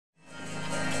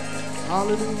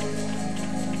Hallelujah.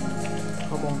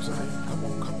 Come on, Zion. Come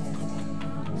on, come on, come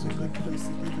on. It's a good place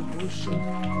to give you worship.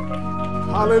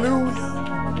 Hallelujah.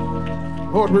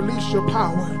 Lord, release your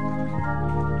power.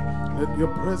 Let your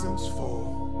presence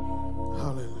fall.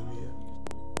 Hallelujah.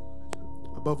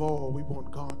 Above all, we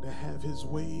want God to have his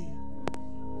way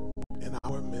in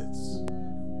our midst.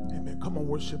 Amen. Come on,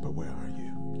 worshiper, where are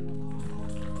you?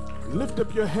 Lift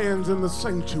up your hands in the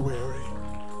sanctuary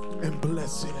and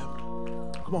bless him.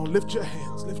 Come on, lift your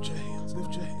hands, lift your hands,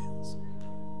 lift your hands.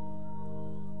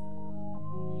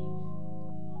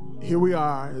 Here we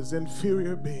are as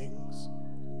inferior beings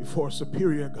before a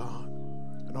superior God,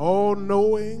 an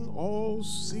all-knowing,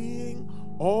 all-seeing,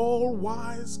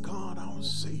 all-wise God, our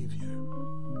Savior.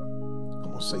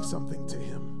 Come on, say something to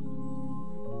him.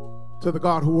 To the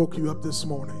God who woke you up this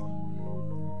morning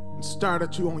and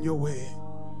started you on your way.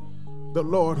 The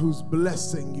Lord who's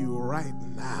blessing you right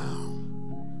now.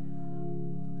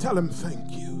 Tell him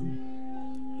thank you.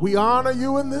 We honor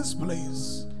you in this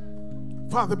place.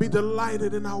 Father, be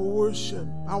delighted in our worship,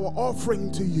 our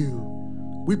offering to you.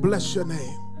 We bless your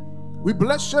name. We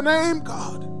bless your name,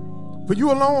 God, for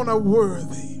you alone are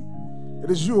worthy.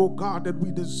 It is you, oh God, that we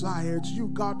desire. It's you,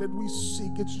 God, that we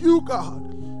seek. It's you,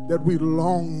 God, that we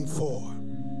long for.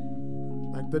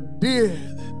 Like the deer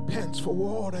that pants for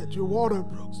water at your water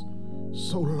brooks,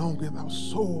 so longeth our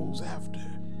souls after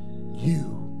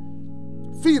you.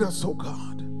 Feed us, oh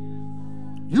God.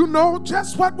 You know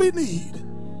just what we need,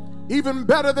 even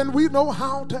better than we know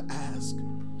how to ask.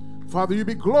 Father, you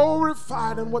be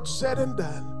glorified in what's said and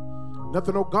done.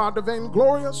 Nothing, oh God, of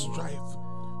vainglory or strife,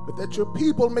 but that your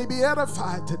people may be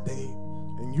edified today,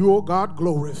 and you, oh God,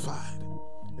 glorified.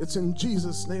 It's in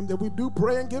Jesus' name that we do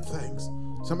pray and give thanks.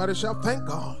 Somebody shout, thank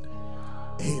God.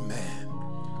 Amen.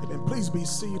 Amen. Please be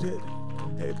seated.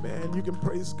 Amen. You can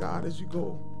praise God as you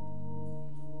go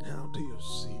down to your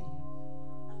seat.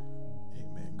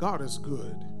 Amen. God is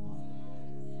good.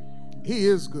 He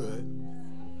is good.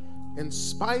 In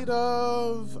spite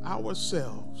of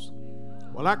ourselves.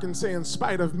 Well, I can say in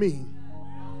spite of me,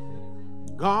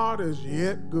 God is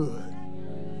yet good.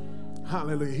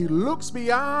 Hallelujah. He looks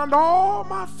beyond all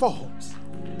my faults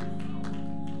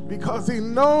because he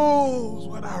knows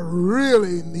what I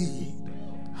really need.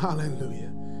 Hallelujah.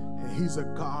 And he's a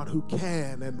God who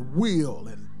can and will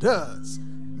and does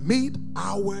meet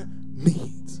our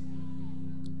needs.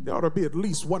 There ought to be at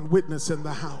least one witness in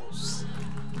the house.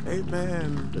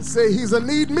 Amen. To say he's a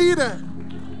need meter.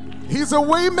 He's a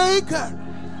way maker.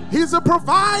 He's a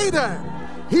provider.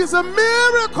 He's a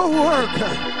miracle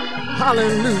worker.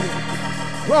 Hallelujah.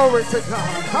 Glory to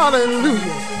God.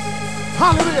 Hallelujah.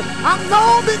 Hallelujah. I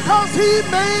know because he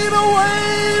made a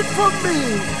way for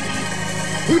me.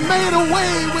 He made a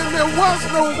way when there was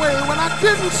no way, when I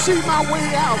didn't see my way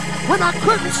out, when I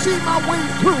couldn't see my way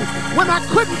through, when I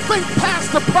couldn't think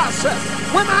past the process,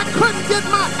 when I couldn't get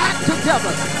my act together,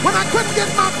 when I couldn't get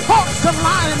my thoughts to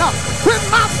line up, when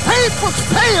my faith was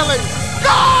failing.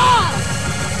 God!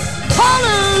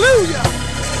 Hallelujah!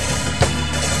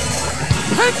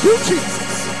 Thank you,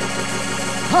 Jesus.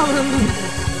 Hallelujah.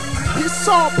 He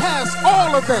saw past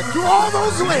all of that, through all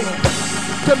those layers,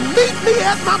 to meet me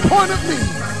at my point of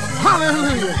need.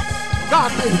 Hallelujah.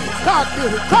 God did it. God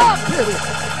did it. God did it.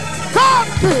 God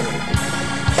did it.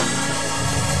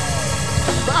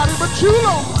 Nobody but you,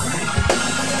 Lord.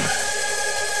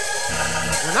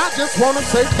 And I just want to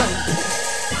say thank you.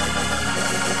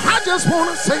 I just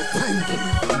want to say thank you.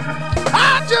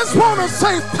 I just want to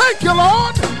say thank you,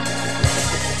 Lord.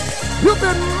 You've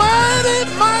been mighty,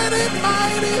 mighty,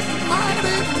 mighty,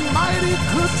 mighty, mighty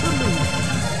good to me.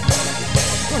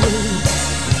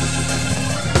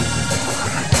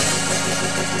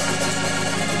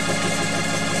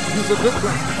 He's a good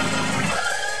God.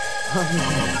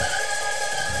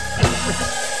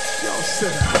 Y'all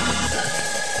sit down.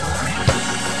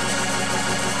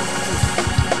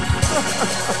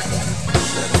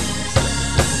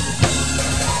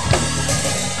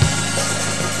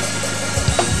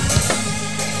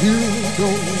 You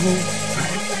don't know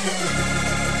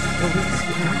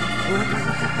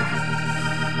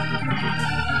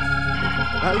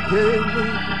I gave me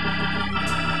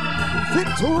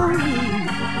victory.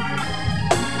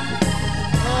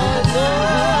 I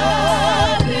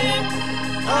love him.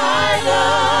 I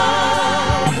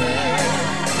love him.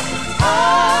 I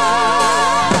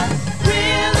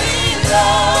really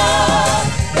love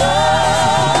the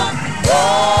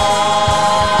Lord.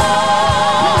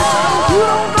 You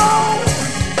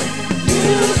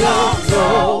don't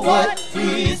know what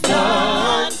he's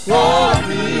done for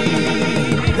me.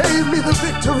 Gave me the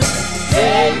victory.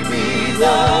 Gave me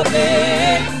the victory.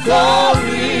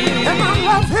 And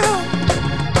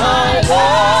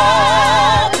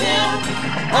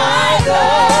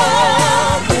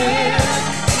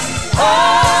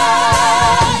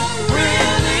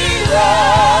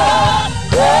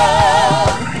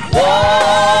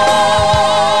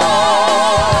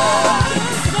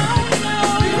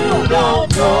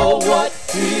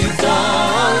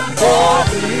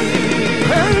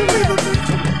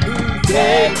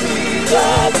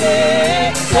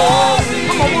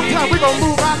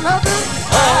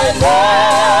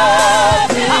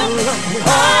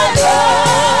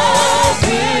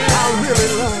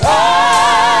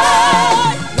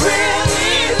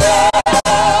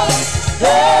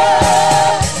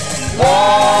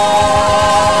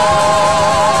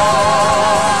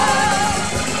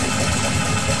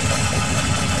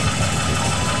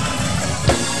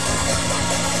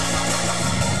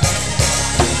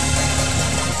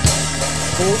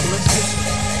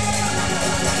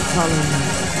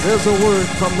There's a word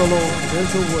from the Lord.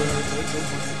 There's a word. There's a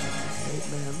word.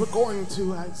 Amen. We're going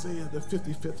to Isaiah, the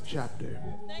 55th chapter.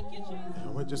 Thank you, Jesus.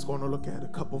 And we're just going to look at a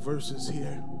couple verses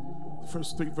here. The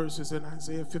first 3 verses in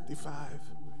Isaiah 55.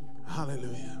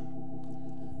 Hallelujah.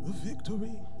 The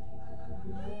victory.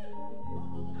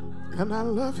 And I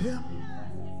love him.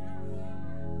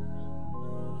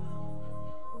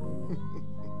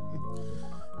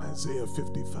 Isaiah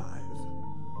 55,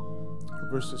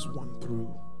 verses 1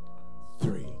 through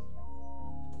 3.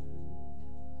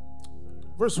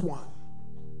 Verse 1.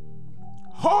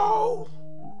 Ho,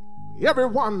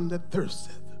 everyone that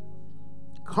thirsteth,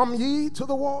 come ye to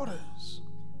the waters,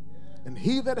 and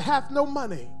he that hath no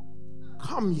money,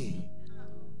 come ye,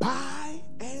 buy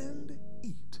and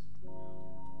eat.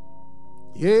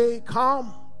 Yea,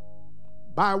 come,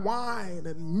 buy wine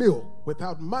and milk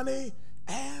without money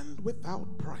and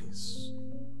without price.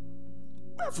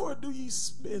 Wherefore do ye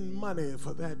spend money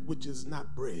for that which is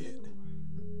not bread,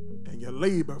 and your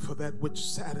labor for that which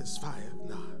satisfieth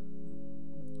not?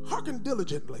 Hearken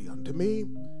diligently unto me,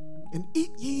 and eat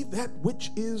ye that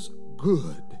which is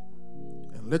good,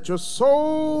 and let your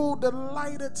soul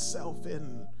delight itself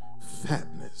in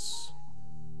fatness.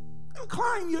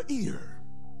 Incline your ear,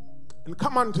 and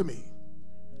come unto me.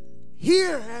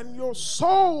 Hear, and your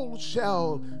soul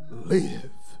shall live.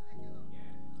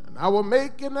 And I will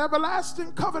make an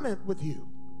everlasting covenant with you,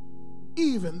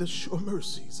 even the sure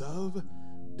mercies of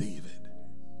David.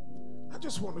 I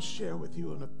just want to share with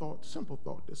you a thought, simple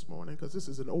thought this morning, because this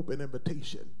is an open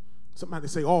invitation. Somebody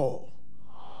say, all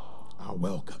are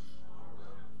welcome.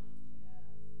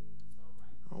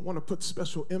 I want to put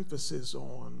special emphasis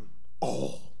on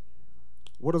all.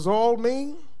 What does all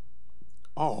mean?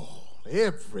 All.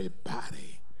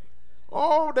 Everybody.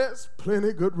 Oh, there's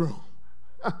plenty good room.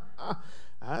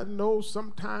 I know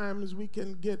sometimes we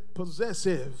can get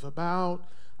possessive about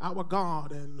our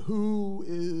God and who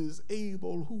is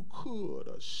able, who could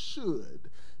or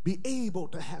should be able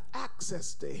to have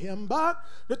access to him. But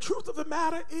the truth of the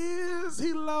matter is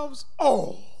he loves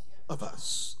all of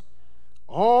us.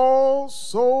 All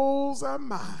souls are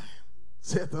mine,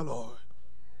 saith the Lord.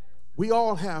 We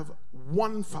all have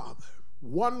one Father,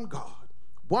 one God,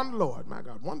 one Lord, my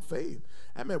God, one faith,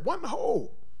 one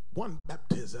hope, one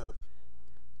baptism.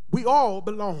 We all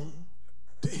belong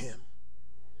to him.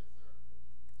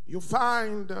 You'll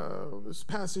find this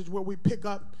passage where we pick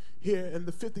up here in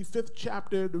the 55th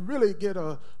chapter to really get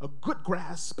a good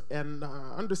grasp and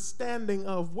understanding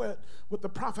of what the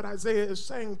prophet Isaiah is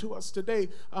saying to us today.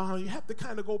 You have to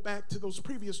kind of go back to those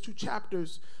previous 2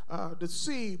 chapters to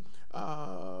see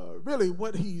really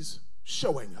what he's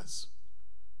showing us.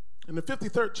 In the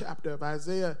 53rd chapter of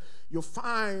Isaiah, you'll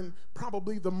find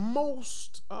probably the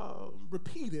most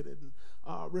repeated and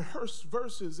rehearsed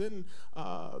verses in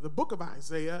the book of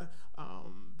Isaiah,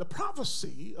 the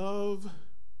prophecy of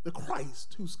the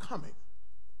Christ who's coming.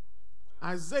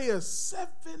 Isaiah,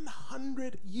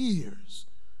 700 years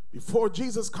before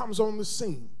Jesus comes on the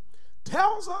scene,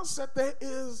 tells us that there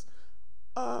is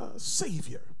a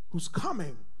Savior who's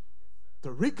coming to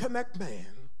reconnect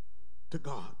man to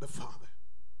God the Father.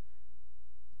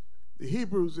 The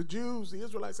Hebrews, the Jews, the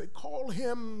Israelites, they call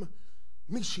him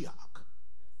Mashiach,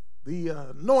 the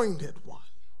anointed one.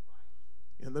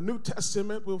 In the New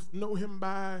Testament, we'll know him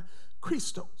by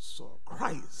Christos or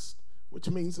Christ, which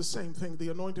means the same thing, the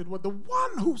anointed one, the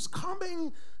one who's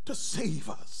coming to save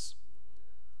us.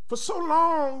 For so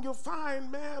long, you'll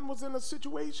find man was in a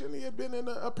situation, he had been in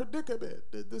a predicament,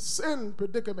 the sin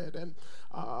predicament, and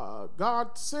God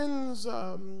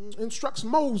instructs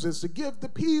Moses to give the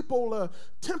people a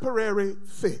temporary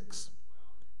fix.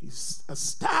 He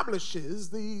establishes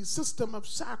the system of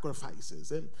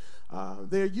sacrifices, and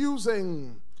they're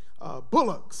using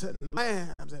bullocks and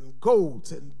lambs and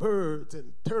goats and birds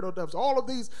and turtle doves, all of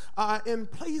these in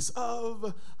place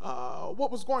of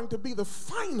what was going to be the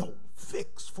final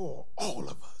fix for all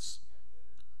of us.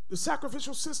 The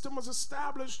sacrificial system was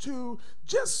established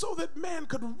just so that man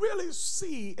could really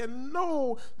see and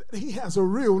know that he has a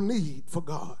real need for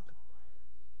God.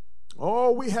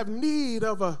 Oh, we have need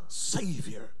of a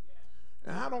Savior.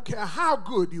 And I don't care how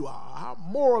good you are, how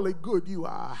morally good you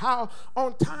are, how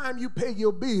on time you pay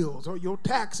your bills or your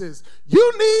taxes,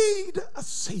 you need a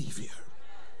Savior.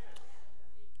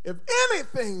 If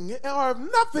anything or if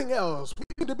nothing else, we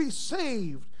need to be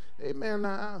saved. Amen.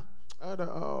 An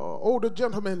older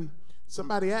gentleman,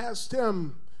 somebody asked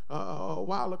him a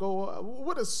while ago,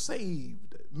 what does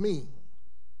saved mean?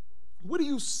 What are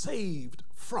you saved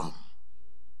from?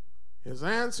 His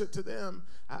answer to them,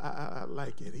 I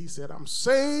like it. He said, I'm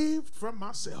saved from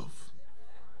myself.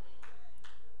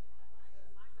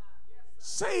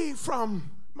 Saved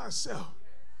from myself.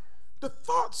 The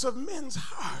thoughts of men's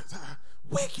hearts are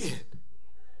wicked.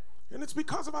 And it's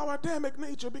because of our Adamic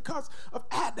nature, because of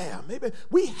Adam. Maybe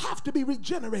we have to be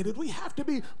regenerated. We have to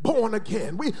be born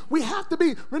again. We have to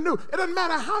be renewed. It doesn't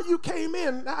matter how you came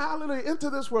in, hallelujah, into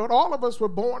this world. All of us were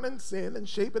born in sin and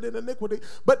shaped in iniquity.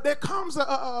 But there comes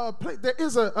there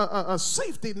is a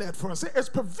safety net for us. There is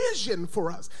provision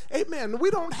for us. Amen. We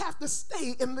don't have to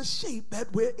stay in the shape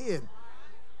that we're in.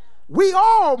 We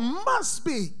all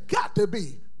got to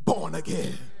be born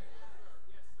again.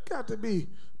 Got to be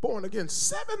born again.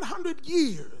 700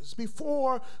 years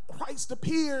before Christ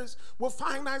appears, we'll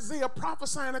find Isaiah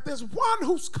prophesying that there's one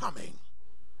who's coming,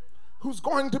 who's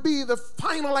going to be the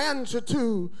final answer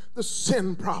to the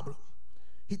sin problem.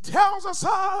 He tells us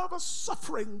of a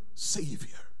suffering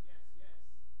Savior.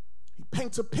 He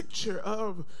paints a picture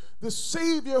of the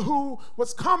Savior who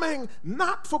was coming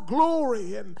not for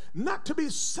glory and not to be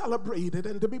celebrated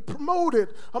and to be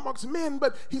promoted amongst men,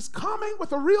 but he's coming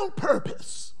with a real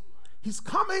purpose. He's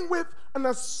coming with an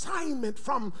assignment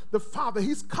from the Father.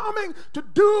 He's coming to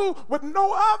do what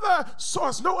no other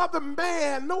source, no other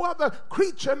man, no other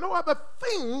creature, no other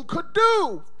thing could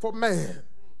do for man.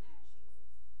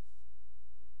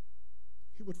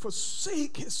 He would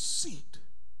forsake his seat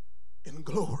in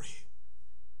glory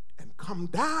and come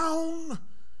down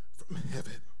from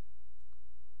heaven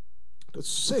to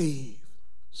save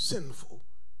sinful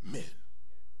men.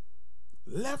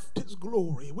 Left his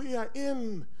glory. We are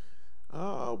in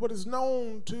what is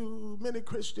known to many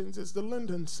Christians as the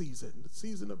Lenten season, the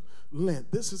season of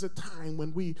Lent. This is a time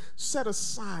when we set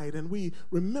aside and we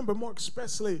remember more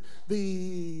expressly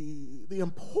the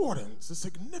importance, the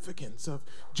significance of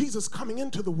Jesus coming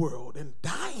into the world and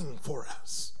dying for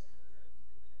us.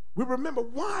 We remember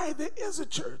why there is a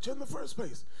church in the first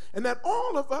place, and that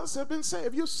all of us have been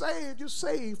saved. You're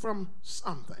saved from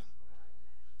something.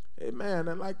 Amen.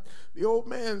 And like the old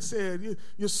man said,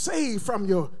 you're saved from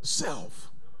yourself.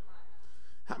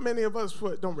 How many of us,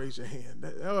 don't raise your hand,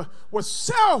 were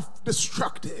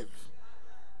self-destructive?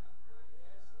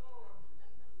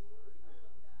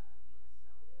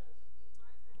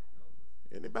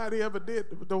 Anybody ever did,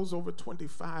 those over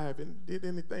 25, and did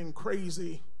anything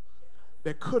crazy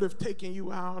that could have taken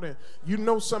you out, and you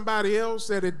know somebody else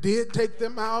that it did take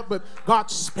them out, but God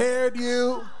spared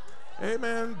you?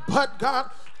 Amen. But God,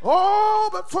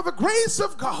 but for the grace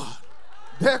of God,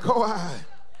 there go I.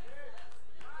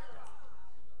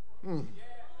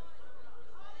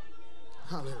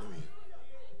 Hallelujah.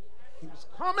 He was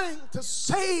coming to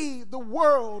save the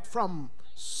world from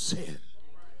sin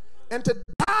and to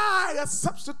die a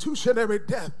substitutionary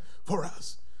death for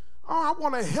us. Oh, I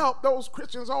want to help those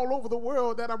Christians all over the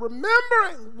world that are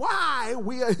remembering why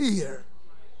we are here.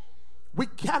 We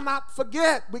cannot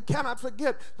forget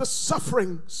the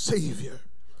suffering Savior.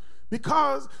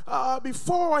 Because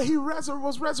before he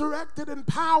was resurrected in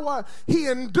power, he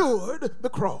endured the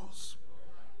cross.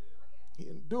 He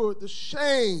endured the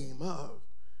shame of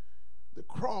the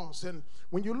cross. And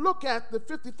when you look at the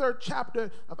 53rd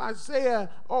chapter of Isaiah,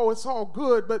 it's all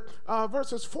good, but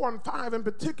verses 4 and 5 in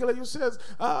particular, you says,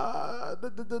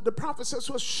 the prophet says,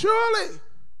 well, surely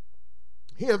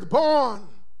he hath borne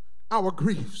our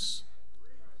griefs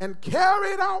and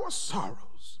carried our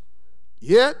sorrows.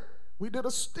 Yet we did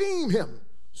esteem him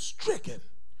stricken,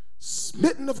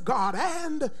 smitten of God,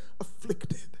 and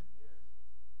afflicted.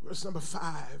 Verse number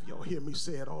 5, y'all hear me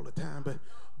say it all the time,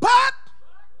 but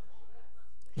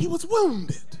he was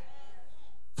wounded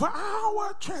for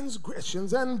our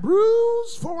transgressions and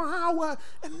bruised for our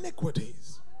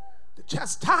iniquities. The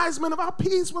chastisement of our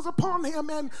peace was upon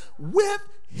him, and with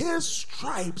his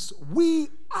stripes we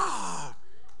are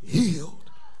healed.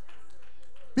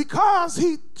 Because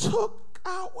he took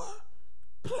our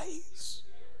place.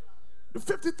 The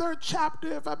 53rd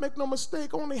chapter, if I make no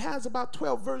mistake, only has about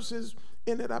 12 verses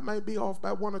in it. I might be off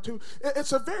by 1 or 2.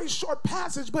 It's a very short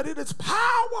passage, but it is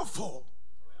powerful.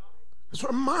 It's a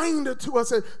reminder to us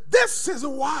that this is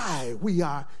why we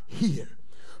are here.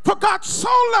 For God so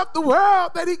loved the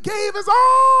world that he gave his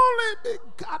only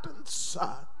begotten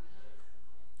Son.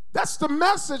 That's the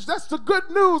message. That's the good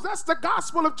news. That's the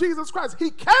gospel of Jesus Christ.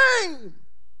 He came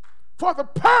for the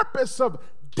purpose of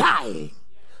dying,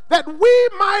 that we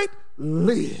might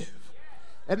live.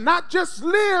 And not just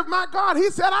live, my God. He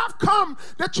said, I've come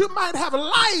that you might have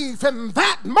life, and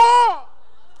that more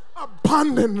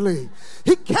abundantly.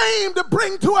 He came to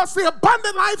bring to us the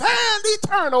abundant life and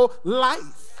eternal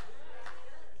life.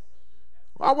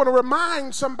 I want to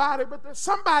remind somebody, but there's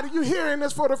somebody, you're hearing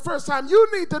this for the first time, you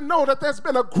need to know that there's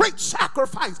been a great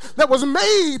sacrifice that was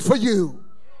made for you.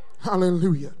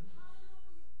 Hallelujah.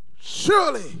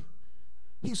 Surely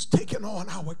He's taken on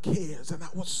our cares and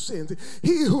our sins.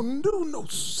 He who knew no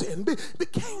sin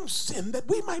became sin that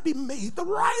we might be made the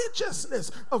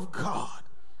righteousness of God.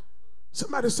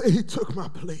 Somebody say, he took my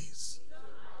place.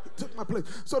 He took my place.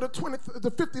 So the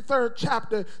 53rd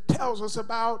chapter tells us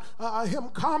about him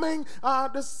coming,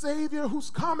 the Savior who's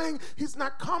coming. He's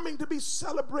not coming to be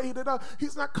celebrated.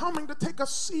 He's not coming to take a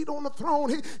seat on the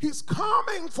throne. He's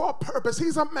coming for a purpose.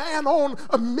 He's a man on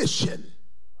a mission.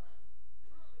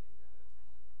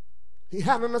 He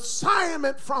had an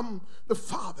assignment from the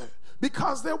Father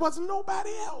because there was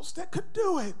nobody else that could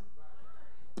do it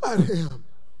but him.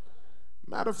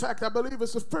 Matter of fact, I believe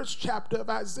it's the first chapter of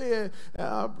Isaiah,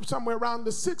 somewhere around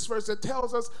the 6th verse, that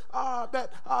tells us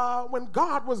that when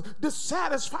God was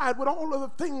dissatisfied with all of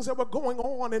the things that were going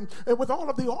on and with all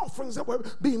of the offerings that were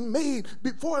being made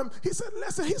before him, he said,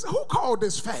 listen, he said, who called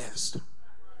this fast?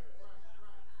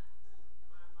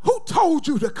 Who told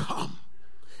you to come?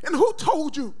 And who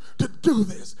told you to do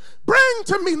this? Bring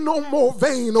to me no more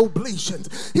vain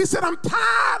oblations. He said, I'm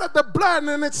tired of the blood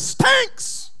and it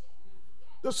stinks.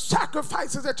 The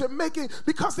sacrifices that you're making,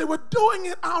 because they were doing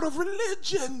it out of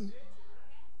religion.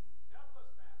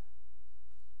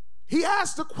 He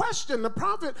asked the question, the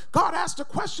prophet, God asked a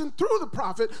question through the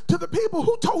prophet to the people,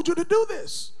 who told you to do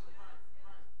this?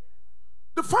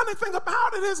 The funny thing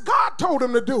about it is God told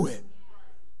him to do it.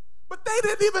 But they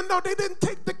didn't even know, they didn't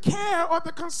take the care or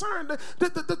the concern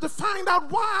to find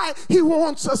out why he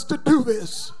wants us to do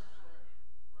this.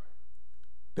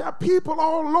 There are people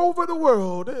all over the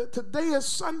world. Today is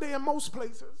Sunday in most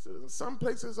places. Some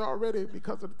places already,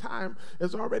 because of the time,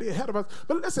 is already ahead of us.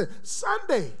 But listen,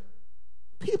 Sunday,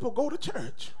 people go to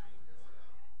church.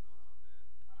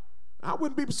 I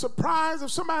wouldn't be surprised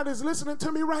if somebody's listening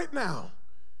to me right now.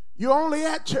 You're only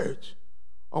at church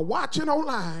or watching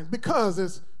online because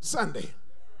it's Sunday.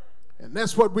 And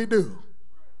that's what we do.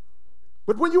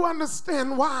 But when you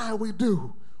understand why we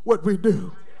do what we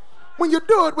do, when you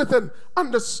do it with an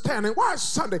understanding, why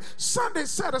Sunday? Sunday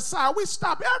set aside, we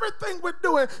stop everything we're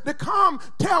doing to come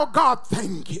tell God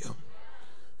thank you.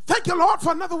 Thank you, Lord,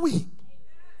 for another week.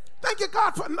 Thank you,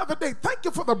 God, for another day. Thank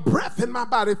you for the breath in my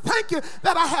body. Thank you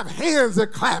that I have hands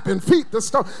that clap and feet that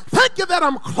stomp. Thank you that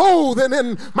I'm clothed and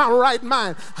in my right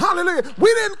mind. Hallelujah.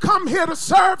 We didn't come here to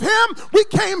serve him. We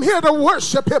came here to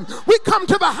worship him. We come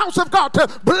to the house of God to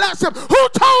bless him. Who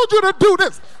told you to do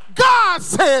this? God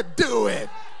said do it.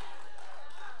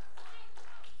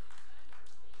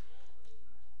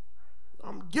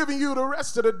 I'm giving you the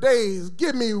rest of the days.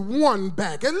 Give me one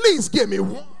back. At least give me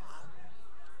one.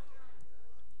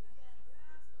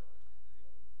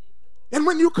 And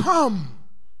when you come,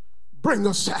 bring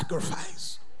a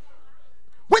sacrifice.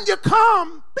 When you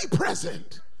come, be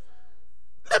present.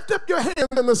 Lift up your hand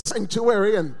in the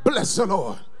sanctuary and bless the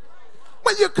Lord.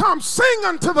 When you come, sing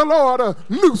unto the Lord a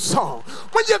new song.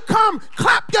 When you come,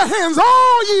 clap your hands,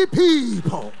 all ye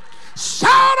people.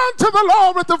 Shout unto the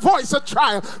Lord with the voice of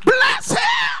triumph. Bless him.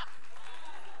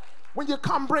 When you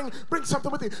come, bring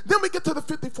something with you. Then we get to the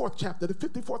 54th chapter. The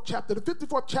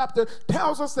 54th chapter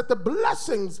tells us that the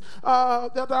blessings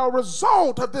that are a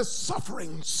result of this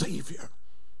suffering Savior.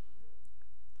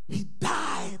 He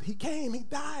died. He came. He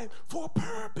died for a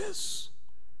purpose.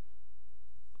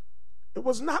 It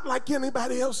was not like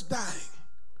anybody else dying.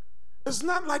 It's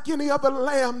not like any other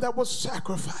lamb that was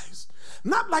sacrificed.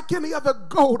 Not like any other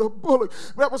goat or bullock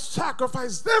that was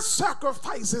sacrificed. This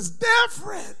sacrifice is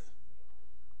different.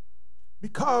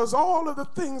 Because all of the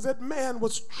things that man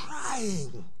was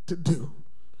trying to do,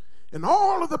 and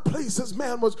all of the places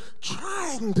man was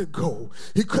trying to go,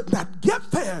 he could not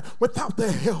get there without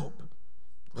the help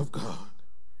of God.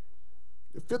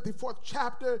 The 54th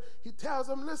chapter, he tells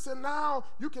them, listen, now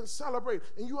you can celebrate.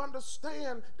 And you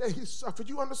understand that he suffered.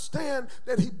 You understand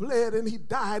that he bled and he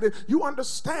died. And you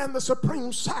understand the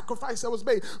supreme sacrifice that was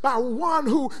made by one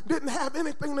who didn't have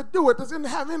anything to do with it, didn't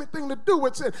have anything to do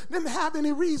with sin, didn't have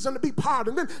any reason to be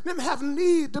pardoned, didn't have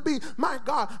need to be, my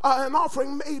God, an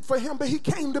offering made for him, but he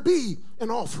came to be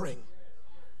an offering.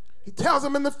 He tells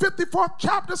them in the 54th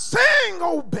chapter, sing,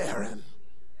 O barren.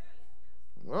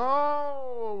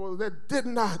 Oh, that did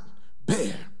not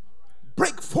bear.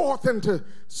 Break forth into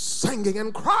singing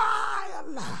and cry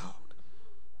aloud.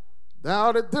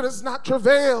 Thou that didst not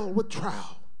travail with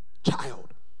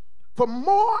child. For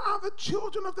more are the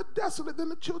children of the desolate than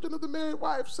the children of the married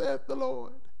wife, saith the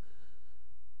Lord.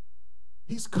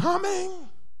 He's coming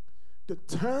to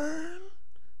turn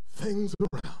things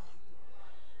around.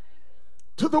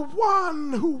 To the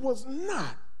one who was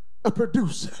not a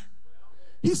producer.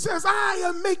 He says, I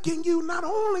am making you not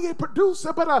only a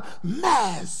producer, but a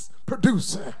mass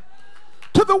producer.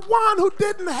 To to the one who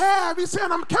didn't have. He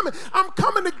said, I'm coming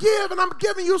to give, and I'm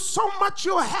giving you so much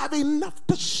you'll have enough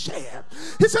to share.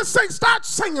 He says, start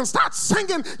singing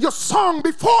your song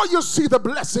before you see the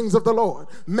blessings of the Lord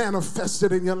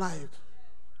manifested in your life.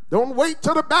 Don't wait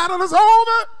till the battle is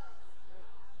over.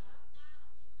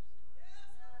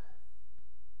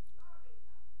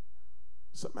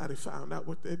 Somebody found out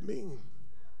what that means.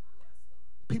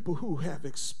 People who have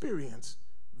experienced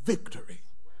victory.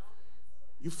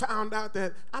 You found out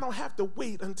that I don't have to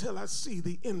wait until I see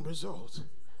the end result.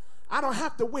 I don't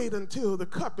have to wait until the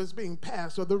cup is being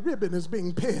passed or the ribbon is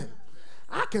being pinned.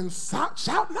 I can shout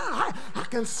now. I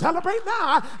can celebrate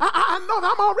now. I know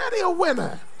that I'm already a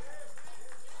winner.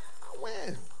 I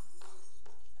win.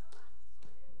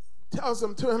 Tells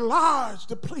them to enlarge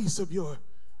the place of your.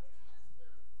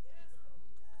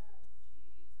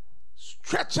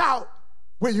 Stretch out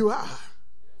where you are.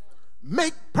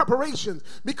 Make preparations,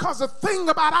 because the thing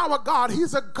about our God,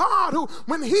 he's a God who,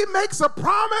 when he makes a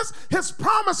promise, his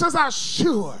promises are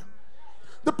sure.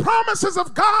 The promises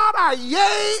of God are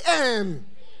yea and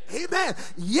amen.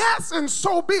 Yes, and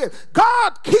so be it.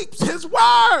 God keeps his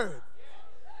word.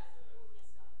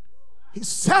 He's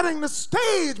setting the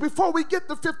stage before we get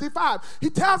to 55. He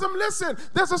tells them, listen,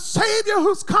 there's a Savior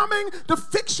who's coming to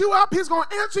fix you up. He's going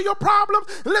to answer your problems.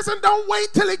 Listen, don't wait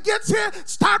till he gets here.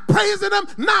 Start praising him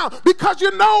now, because you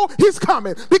know he's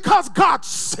coming, because God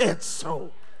said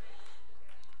so.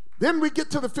 Then we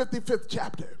get to the 55th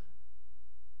chapter.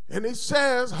 And he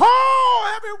says,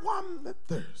 oh, everyone that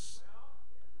thirsts.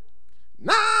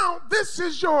 Now this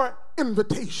is your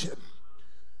invitation.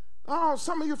 Oh,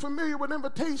 some of you are familiar with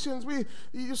invitations.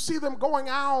 You see them going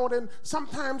out, and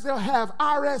sometimes they'll have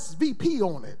RSVP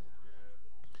on it.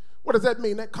 What does that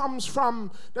mean? That comes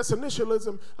from, that's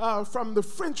initialism, from the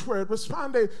French word,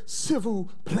 respondez s'il vous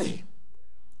plaît.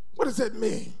 What does that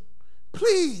mean?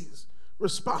 Please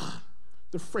respond.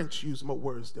 The French use more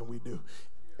words than we do.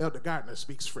 Elder Gardner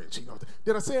speaks French. You know,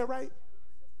 did I say it right?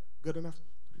 Good enough?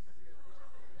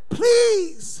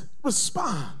 Please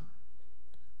respond.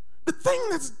 The thing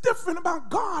that's different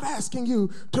about God asking you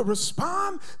to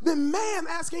respond than man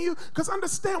asking you, because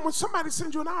understand, when somebody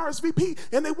sends you an RSVP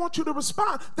and they want you to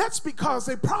respond, that's because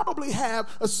they probably have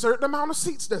a certain amount of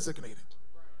seats designated.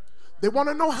 They want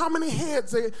to know how many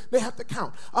heads they have to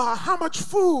count. How much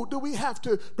food do we have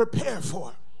to prepare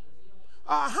for?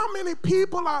 How many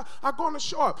people are going to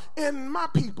show up? And my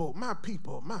people,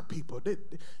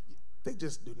 they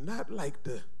just do not like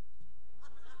the...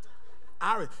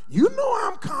 You know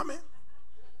I'm coming.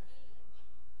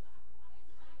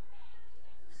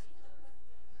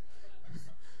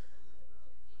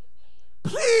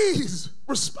 Please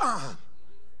respond.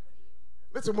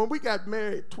 Listen, when we got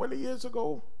married 20 years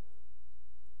ago,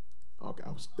 okay,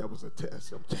 that was a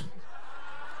test.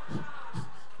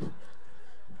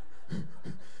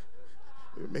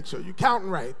 Make sure you're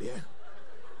counting right there.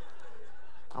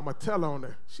 I'm going to tell on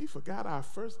her. She forgot our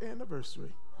first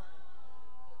anniversary.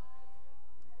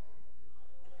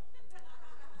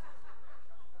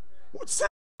 What's that?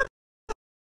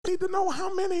 We need to know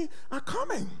how many are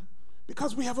coming,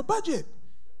 because we have a budget.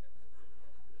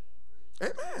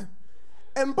 Amen.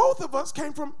 And both of us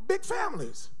came from big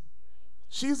families.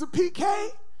 She's a PK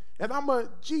and I'm a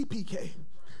GPK.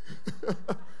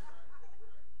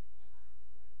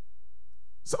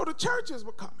 So the churches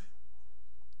were coming.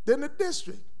 Then the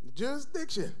district, the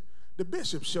jurisdiction, the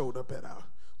bishop showed up at our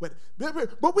wedding.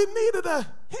 But we needed a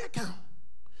head count.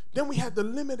 Then we had to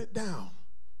limit it down,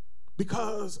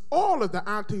 because all of the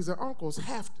aunties and uncles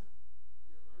have to.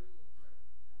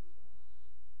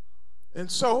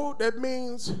 And so that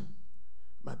means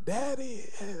my daddy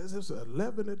has, there's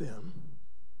 11 of them,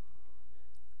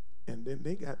 and then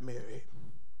they got married.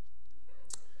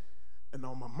 And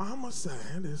on my mama's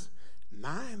side, there's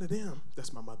 9 of them.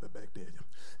 That's my mother back there.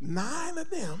 9 of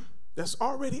them, that's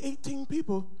already 18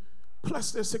 people,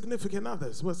 plus their significant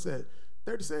others. What's that,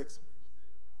 36?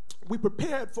 We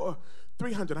prepared for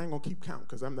 300. I ain't going to keep count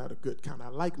because I'm not a good counter. I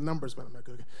like numbers, but I'm not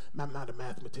good. I'm not a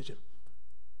mathematician.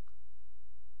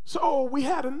 So we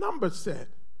had a number set.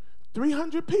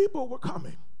 300 people were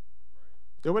coming.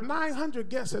 There were 900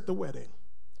 guests at the wedding.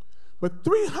 But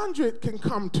 300 can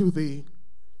come to the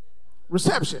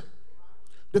reception.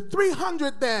 The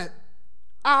 300 that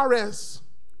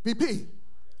RSVP,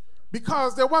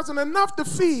 because there wasn't enough to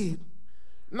feed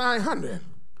 900.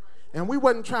 And we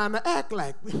wasn't trying to act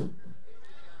like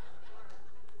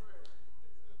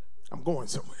I'm going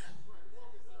somewhere.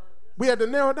 We had to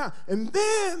narrow it down. And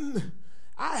then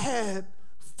I had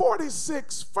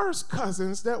 46 first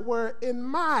cousins that were in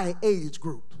my age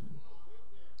group.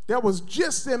 That was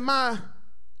just in my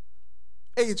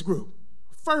age group.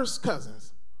 first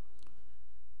cousins.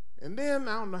 And then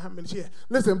I don't know how many she had.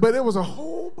 Listen, but it was a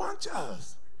whole bunch of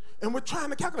us. And we're trying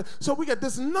to calculate. So we got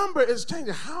this number is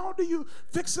changing. How do you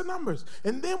fix the numbers?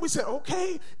 And then we said,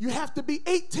 okay, you have to be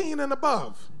 18 and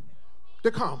above to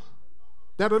come.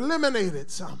 That eliminated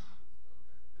some.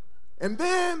 And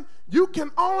then you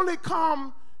can only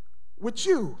come with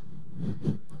you.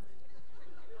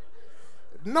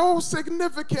 No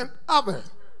significant other.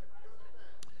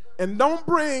 And don't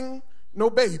bring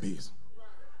no babies.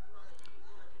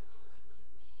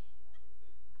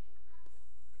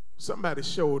 Somebody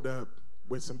showed up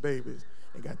with some babies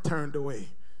and got turned away.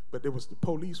 But there was the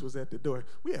police was at the door.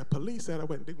 We had police at our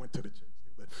wedding. They went to the church.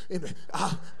 But anyway,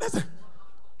 listen,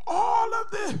 all of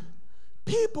the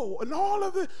people and all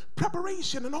of the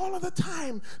preparation and all of the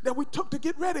time that we took to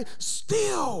get ready,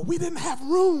 still we didn't have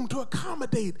room to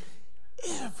accommodate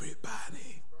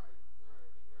everybody.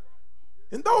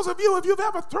 And those of you, if you've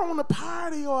ever thrown a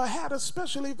party or had a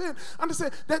special event,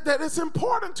 understand that it's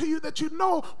important to you that you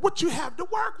know what you have to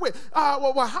work with.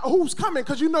 Who's coming,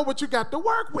 because you know what you got to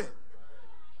work with.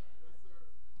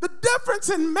 The difference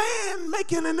in man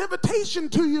making an invitation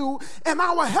to you and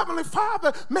our Heavenly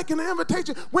Father making an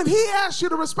invitation, when He asks you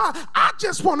to respond, I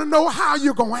just want to know how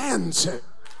you're going to answer.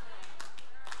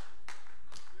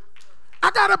 I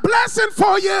got a blessing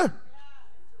for you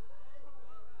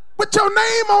with your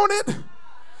name on it.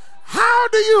 How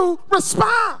do you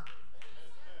respond?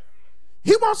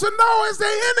 He wants to know, is there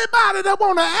anybody that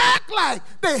want to act like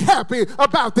they're happy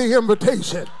about the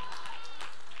invitation?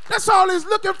 That's all He's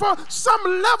looking for. Some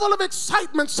level of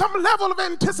excitement, some level of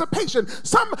anticipation,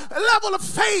 some level of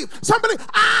faith. Somebody,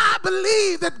 I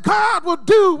believe that God will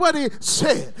do what He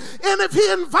said. And if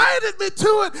He invited me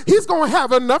to it, He's going to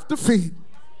have enough to feed.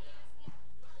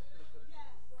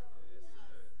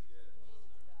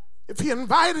 If He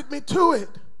invited me to it,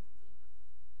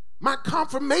 my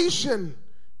confirmation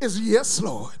is yes,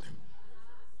 Lord.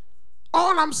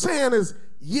 All I'm saying is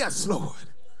yes, Lord.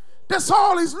 That's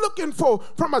all He's looking for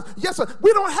from us. Yes, sir.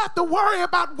 We don't have to worry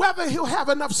about whether He'll have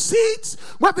enough seats,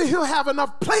 whether He'll have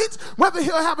enough plates, whether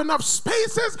He'll have enough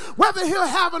spaces, whether He'll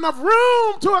have enough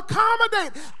room to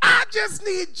accommodate. I just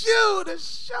need you to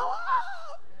show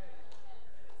up.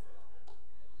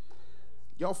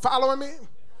 Y'all following me?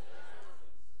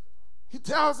 He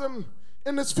tells them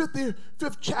in this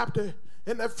 55th chapter,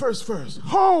 in that first verse,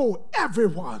 ho,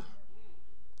 everyone.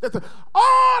 All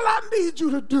I need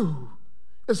you to do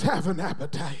is have an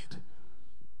appetite.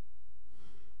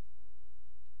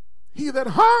 He that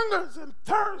hungers and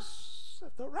thirsts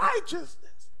after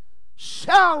righteousness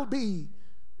shall be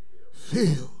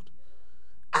filled.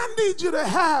 I need you to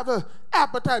have an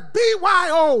appetite.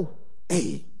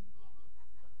 B-Y-O-A.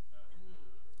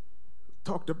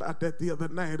 Talked about that the other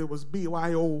night. It was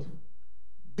B-Y-O-B.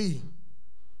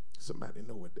 Somebody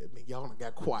know what that means. Y'all done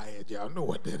got quiet. Y'all know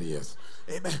what that is.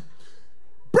 Amen.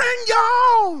 Bring your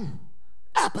own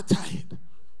appetite.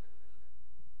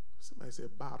 Somebody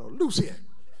said bottle. Lucy.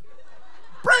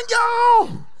 Bring your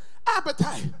own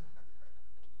appetite.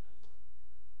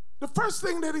 The first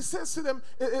thing that He says to them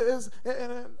is,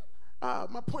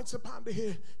 my point's upon to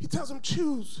here, He tells them,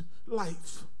 choose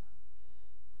life.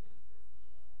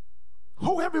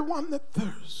 Oh, everyone that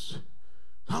thirsts,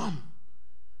 come.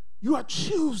 You are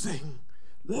choosing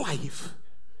life.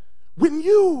 When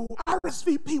you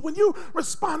RSVP, when you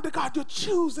respond to God, you're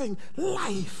choosing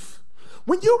life.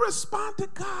 When you respond to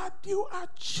God, you are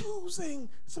choosing,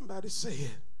 somebody say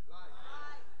it.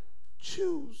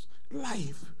 Choose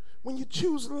life. When you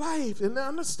choose life, and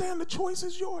understand the choice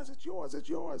is yours, it's yours, it's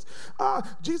yours.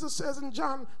 Jesus says in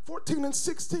John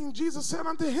 14:16, Jesus said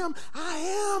unto him, I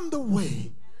am the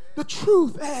way, the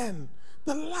truth, and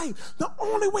the life. The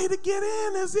only way to get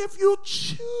in is if you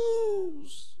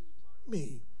choose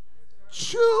me.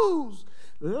 Choose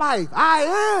life.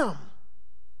 I am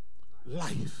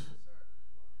life.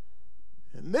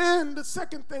 And then the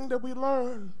second thing that we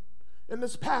learn in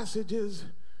this passage is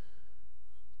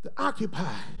to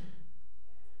occupy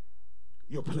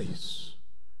your place.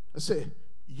 I say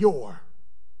your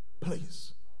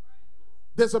place.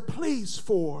 There's a place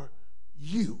for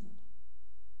you.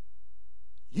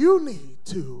 You need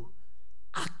to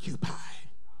occupy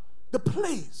the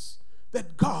place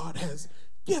that God has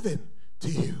given to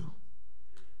you.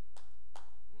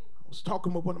 I was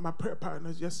talking with one of my prayer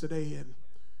partners yesterday, and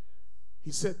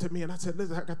he said to me, and I said,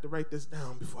 listen, I got to write this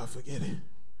down before I forget it.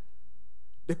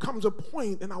 There comes a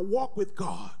point in our walk with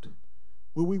God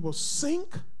where we will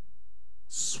sink,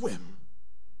 swim,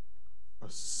 or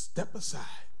step aside.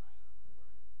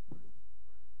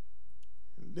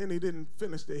 And then he didn't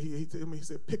finish there. He told me, he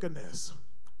said, pick a nest.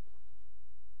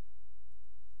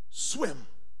 Swim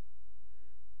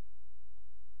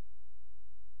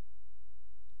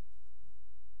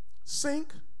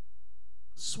sink,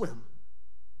 swim,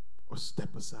 or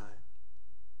step aside.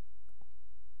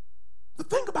 The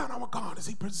thing about our God is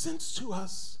he presents to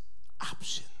us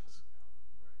options.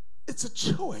 It's a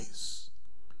choice,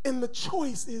 and the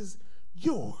choice is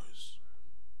yours.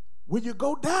 Will you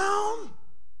go down,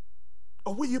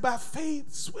 or will you by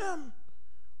faith swim,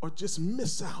 or just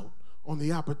miss out on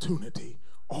the opportunity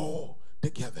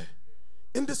altogether?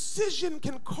 Indecision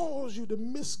can cause you to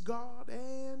miss God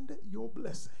and your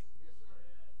blessing.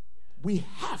 We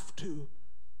have to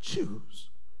choose.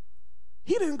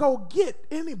 He didn't go get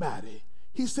anybody.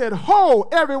 He said, ho,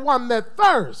 everyone that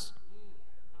thirsts.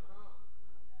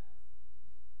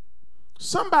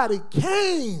 Somebody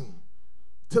came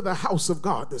to the house of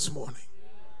God this morning.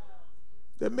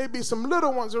 There may be some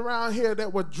little ones around here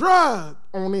that were drugged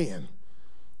on in.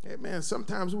 Amen.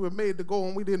 Sometimes we were made to go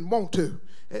and we didn't want to.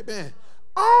 Amen.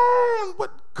 On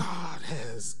what God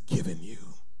has given you.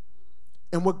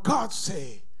 And what God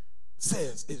says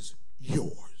is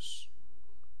yours.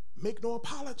 Make no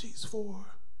apologies for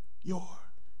your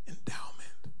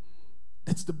endowment.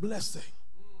 That's the blessing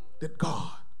that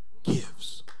God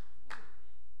gives.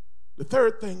 The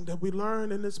third thing that we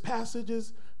learn in this passage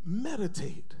is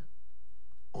meditate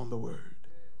on the word.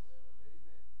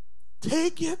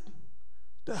 Take it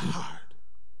to heart,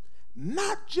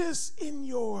 not just in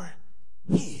your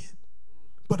head,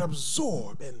 but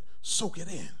absorb and soak it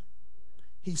in.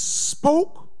 He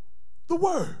spoke the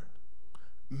word,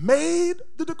 made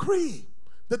the decree.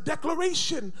 The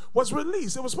declaration was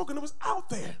released. It was spoken. It was out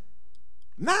there.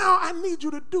 Now I need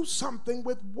you to do something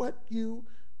with what you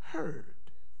heard.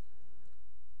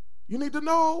 You need to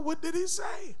know, what did he say?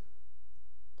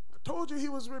 I told you he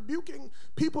was rebuking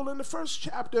people in the first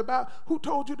chapter about who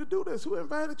told you to do this, who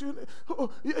invited you.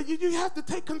 You have to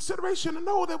take consideration to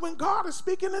know that when God is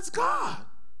speaking, it's God.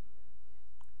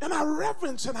 And I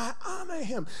reverence and I honor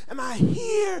him. And I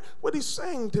hear what he's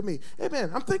saying to me.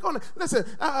 Amen. I'm thinking on it. Listen,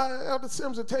 Elder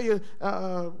Sims will tell you,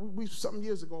 some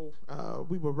years ago,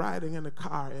 we were riding in a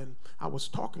car and I was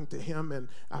talking to him and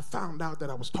I found out that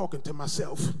I was talking to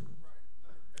myself.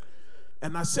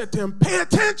 And I said to him, pay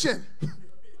attention.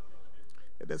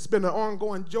 That's been an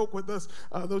ongoing joke with us.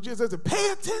 Those years, pay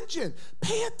attention.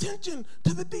 Pay attention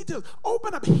to the details.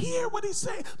 Open up, hear what he's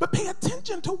saying, but pay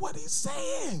attention to what he's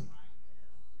saying.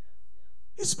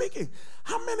 He's speaking.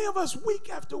 How many of us week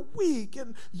after week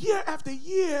and year after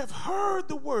year have heard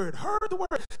the word,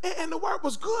 and the word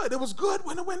was good. It was good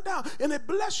when it went down, and it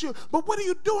blessed you. But what are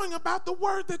you doing about the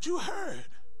word that you heard?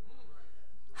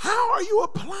 How are you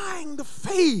applying the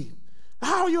faith?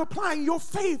 How are you applying your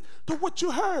faith to what you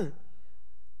heard?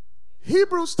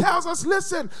 Hebrews tells us,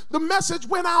 listen, the message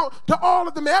went out to all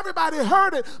of them. Everybody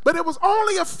heard it, but it was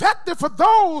only effective for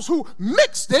those who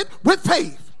mixed it with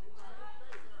faith.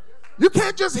 You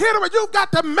can't just hear it. You've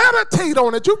got to meditate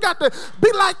on it. You've got to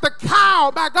be like the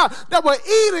cow, my God, that will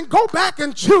eat and go back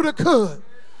and chew the cud.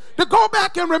 To go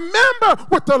back and remember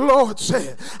what the Lord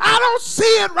said. I don't see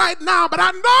it right now, but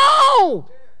I know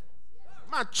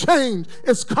my change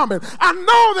is coming. I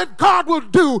know that God will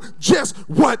do just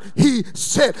what he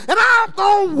said. And I'm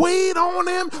going to wait on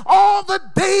him all the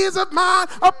days of my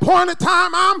appointed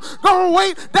time. I'm going to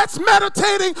wait. That's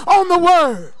meditating on the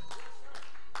word.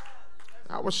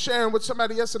 I was sharing with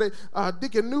somebody yesterday.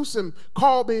 Deacon Newsom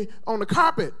called me on the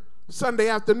carpet Sunday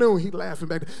afternoon. He laughing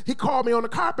back there. He called me on the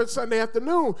carpet Sunday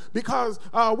afternoon because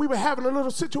we were having a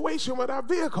little situation with our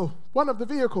vehicle, one of the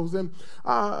vehicles. And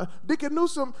Deacon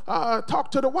Newsom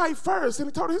talked to the wife first, and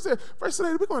he told her, he said, First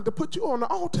Lady, we're going to put you on the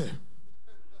altar.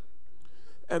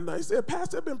 And he said,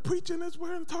 Pastor, I've been preaching this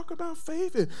word and talking about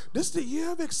faith, and this is the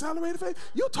year of accelerated faith.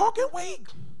 You talking weak.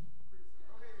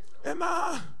 And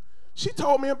she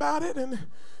told me about it, and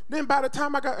then by the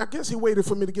time I guess he waited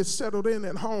for me to get settled in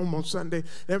at home on Sunday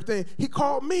and everything. He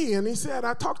called me and he said,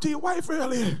 I talked to your wife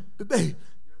earlier today.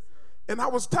 And I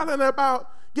was telling her about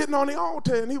getting on the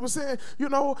altar, and he was saying,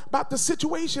 about the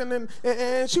situation,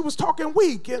 and she was talking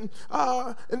weak. And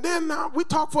then we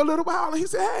talked for a little while, and he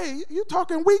said, hey, you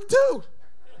talking weak too.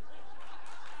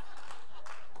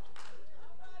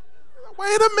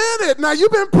 Wait a minute. Now,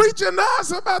 you've been preaching to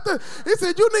us about this. He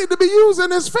said, you need to be using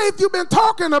this faith you've been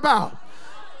talking about.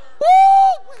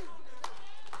 Woo!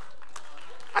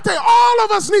 I tell you, all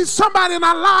of us need somebody in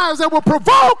our lives that will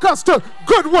provoke us to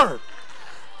good work.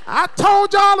 I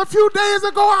told y'all a few days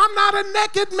ago, I'm not a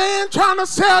naked man trying to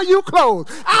sell you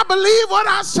clothes. I believe what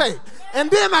I say.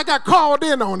 And then I got called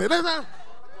in on it.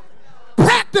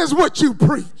 Practice what you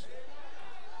preach.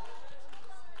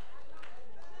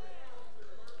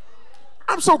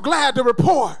 I'm so glad to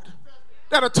report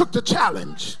that I took the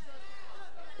challenge.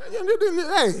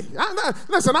 Hey,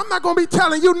 listen, I'm not going to be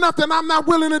telling you nothing I'm not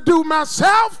willing to do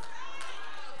myself.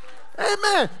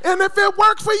 Amen. And if it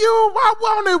works for you, why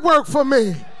won't it work for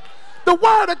me? The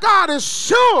word of God is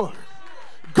sure.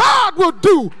 God will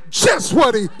do just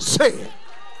what he said.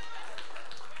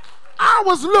 I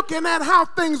was looking at how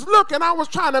things look, and I was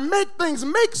trying to make things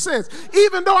make sense.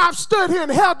 Even though I've stood here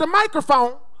and held the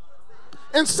microphone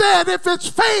and said if it's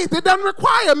faith, it doesn't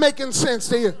require making sense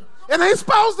to you. It ain't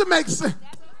supposed to make sense.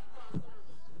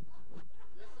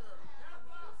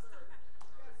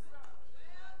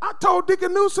 I told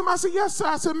Deacon Newsom, I said, yes, sir.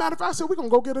 I said, matter of fact, I said, we're going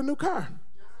to go get a new car.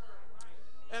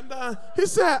 And he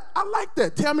said, I like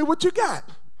that. Tell me what you got.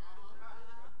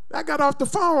 I got off the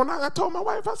phone. I told my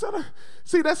wife, I said,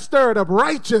 see, that stirred up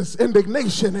righteous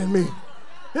indignation in me.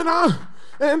 You know?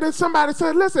 And then somebody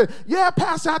said, listen, yeah,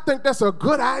 Pastor, I think that's a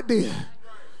good idea.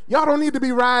 Y'all don't need to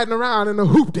be riding around in a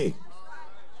hoopty.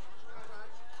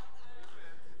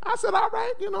 I said, all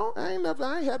right, you know, I ain't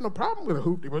had no problem with a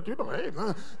hoopty, but you know, hey,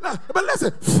 but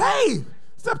listen, faith.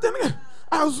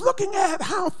 I was looking at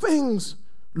how things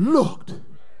looked,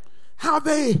 how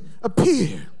they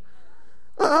appeared.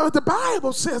 The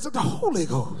Bible says that the Holy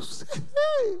Ghost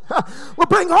will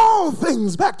bring all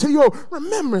things back to your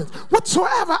remembrance,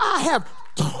 whatsoever I have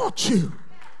taught you.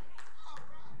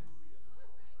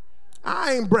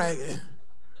 I ain't bragging.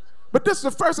 But this is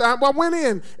the first time I went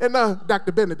in, and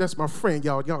Dr. Bennett, that's my friend,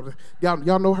 y'all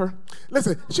know her?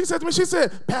 Listen, she said to me, she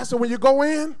said, Pastor, when you go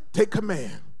in, take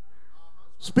command.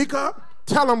 Speak up,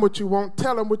 tell them what you want,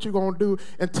 tell them what you're going to do,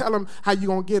 and tell them how you're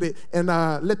going to get it, and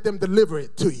let them deliver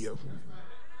it to you.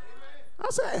 I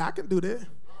said, hey, I can do that.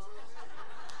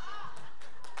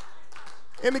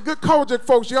 And the good Kojic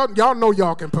folks, y'all know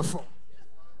y'all can perform.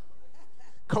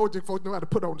 Kojic folks know how to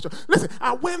put on the show. Listen,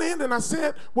 I went in and I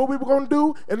said what we were going to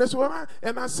do, and this what I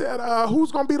said,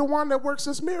 who's going to be the one that works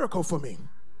this miracle for me?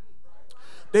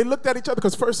 They looked at each other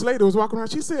because First Lady was walking around.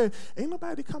 She said, ain't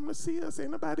nobody coming to see us.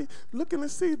 Ain't nobody looking to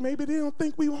see. Maybe they don't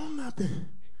think we want nothing.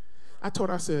 I told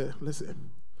her, I said,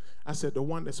 listen, I said, the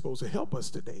one that's supposed to help us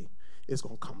today is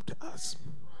going to come to us.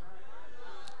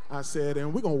 I said,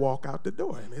 and we're going to walk out the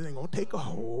door, and it ain't going to take a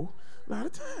whole lot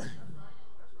of time.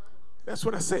 That's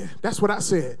what I said. That's what I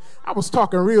said. I was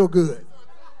talking real good.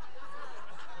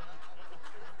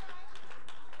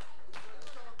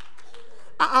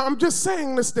 I'm just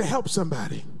saying this to help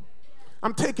somebody.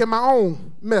 I'm taking my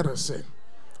own medicine.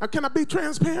 Can I be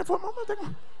transparent for a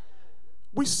moment?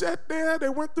 We sat there. They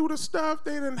went through the stuff.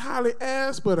 They didn't hardly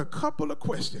ask but a couple of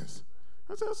questions.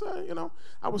 I said, you know,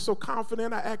 I was so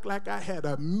confident. I act like I had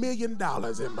 $1 million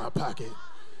in my pocket.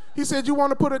 He said, you want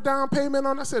to put a down payment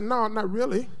on? I said, no, not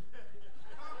really.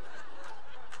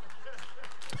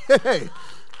 Hey.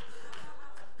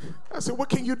 I said, what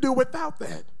can you do without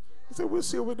that? He said, we'll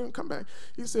see if we didn't come back.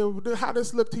 He said, well, how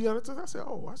does this look to you? I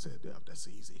said, yeah, that's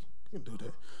easy. You can do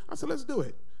that. I said, let's do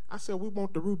it. I said, we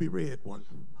want the ruby red one.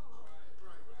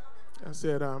 I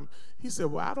said, he said,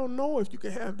 well, I don't know if you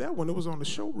can have that one. It was on the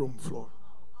showroom floor.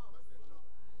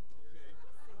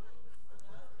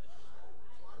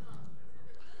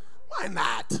 Why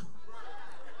not?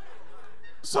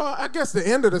 So I guess the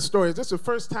end of the story is this is the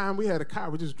first time we had a car.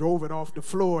 We just drove it off the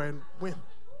floor and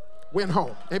went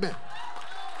home. Amen.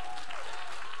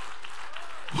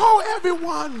 Oh,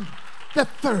 everyone that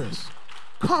thirsts,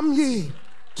 come ye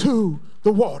to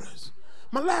the waters.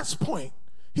 My last point,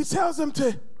 he tells them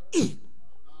to eat.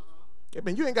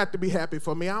 Amen. You ain't got to be happy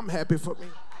for me. I'm happy for me.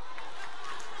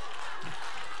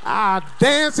 I'll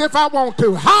dance if I want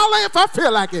to, holler if I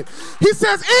feel like it. He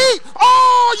says, eat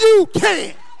all you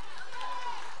can.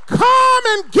 Come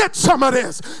and get some of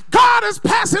this. God is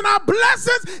passing out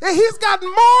blessings, and he's got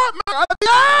more. The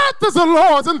earth is the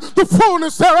Lord's and the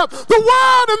fullness thereof, the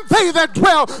world and they that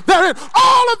dwell therein.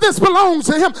 All of this belongs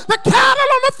to him. The cattle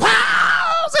on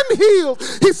 1,000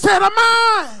 hills, he said, are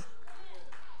mine.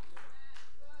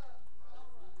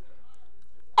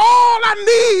 All I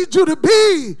need you to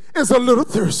be is a little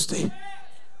thirsty.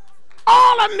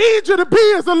 All I need you to be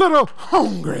is a little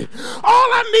hungry. All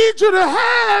I need you to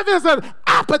have is an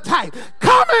appetite.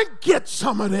 Come and get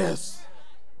some of this.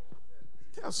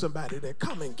 Tell somebody that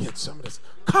come and get some of this.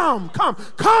 Come.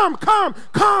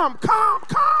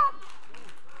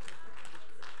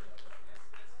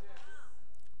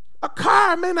 A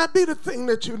car may not be the thing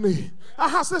that you need. A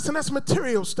house, listen, that's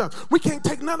material stuff. We can't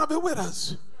take none of it with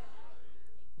us.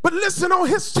 But listen, on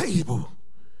his table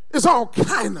is all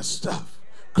kind of stuff.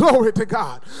 Glory to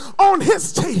God. On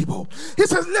his table, he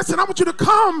says, listen, I want you to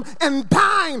come and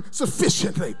dine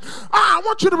sufficiently. I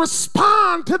want you to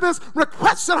respond to this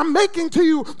request that I'm making to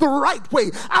you the right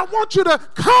way. I want you to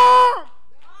come.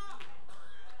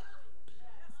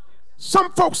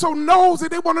 Some folks so nosy,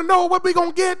 they want to know what we're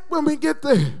going to get when we get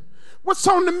there. What's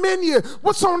on the menu?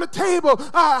 What's on the table?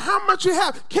 How much you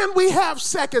have? Can we have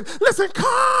seconds? Listen,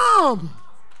 come.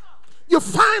 You'll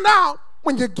find out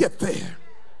when you get there.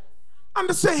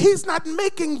 Understand, he's not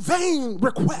making vain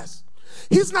requests.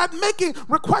 He's not making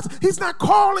requests. He's not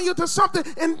calling you to something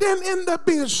and then end up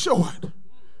being short.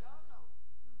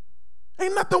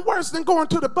 Ain't nothing worse than going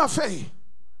to the buffet.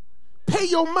 Pay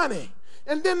your money.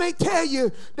 And then they tell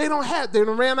you they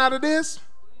done ran out of this.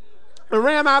 They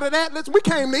ran out of that. Listen, we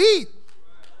came to eat.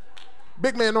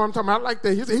 Big man know what I'm talking about. I like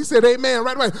that. He said amen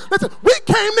right away. Listen, we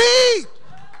came to eat.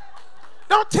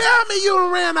 Don't tell me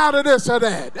you ran out of this or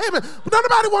that. Amen.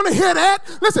 Nobody want to hear that.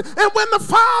 Listen, and when the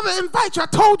Father invites you, I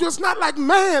told you it's not like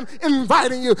man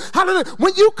inviting you. Hallelujah.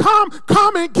 When you come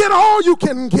and get all you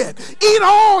can get. Eat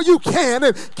all you can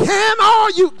and can all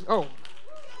you. Oh.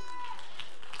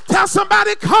 Tell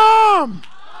somebody, come.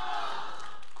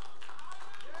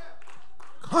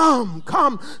 Come.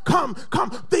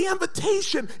 The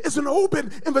invitation is an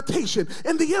open invitation,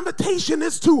 and the invitation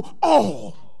is to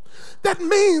all. That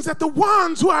means that the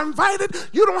ones who are invited,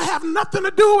 you don't have nothing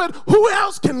to do with who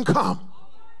else can come.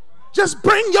 Just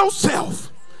bring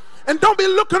yourself. And don't be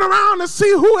looking around to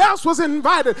see who else was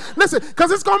invited. Listen,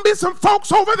 because it's going to be some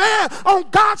folks over there on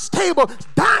God's table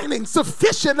dining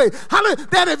sufficiently,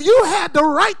 that if you had the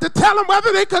right to tell them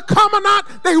whether they could come or not,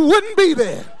 they wouldn't be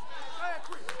there.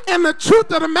 And the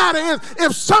truth of the matter is,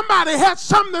 if somebody had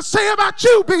something to say about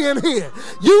you being here,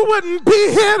 you wouldn't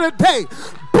be here today.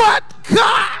 But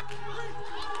God.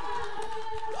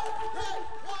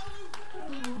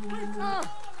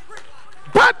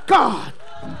 But God.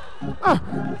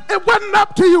 It wasn't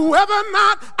up to you whether or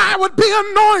not I would be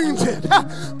anointed.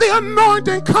 The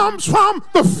anointing comes from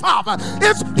the Father.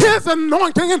 It's his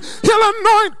anointing, and he'll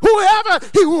anoint whoever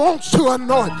he wants to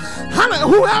anoint.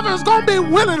 Whoever is going to be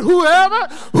willing,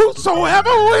 whosoever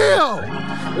will,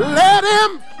 let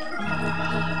him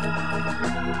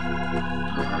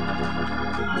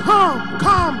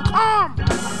come.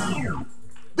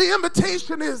 The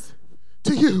invitation is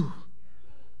to you.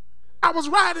 I was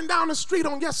riding down the street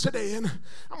on yesterday, and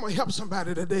I'm going to help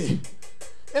somebody today.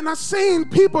 And I seen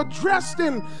people dressed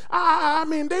in,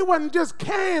 they wasn't just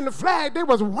carrying the flag, they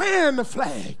was wearing the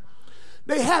flag.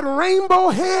 They had rainbow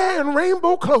hair and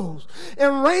rainbow clothes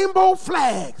and rainbow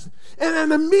flags. And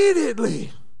then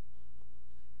immediately,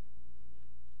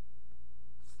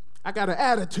 I got an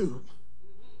attitude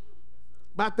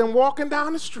about them walking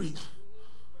down the street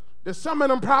that some of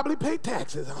them probably pay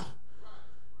taxes on.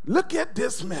 Look at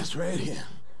this mess right here.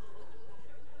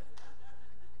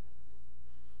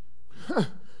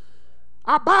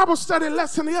 Our Bible study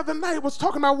lesson the other night was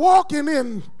talking about walking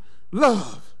in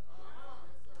love.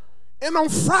 And on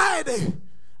Friday,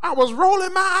 I was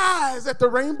rolling my eyes at the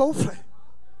rainbow flag.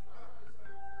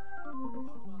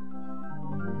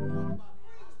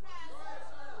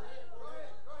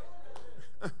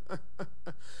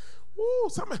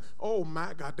 Oh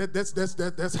my God,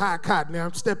 that's high cotton. Now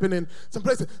I'm stepping in some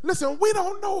places. Listen, we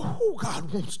don't know who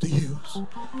God wants to use.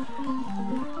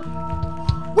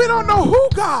 We don't know who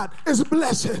God is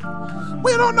blessing.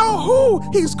 We don't know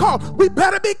who he's called. We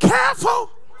better be careful.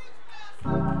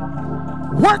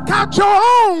 Work out your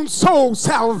own soul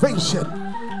salvation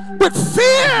with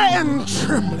fear and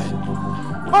trembling.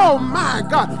 Oh my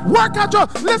God. Work out your,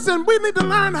 listen, we need to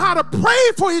learn how to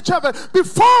pray for each other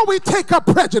before we take up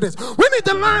prejudice. We need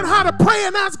to learn how to pray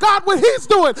and ask God what he's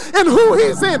doing and who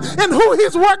he's in and who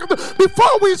he's working with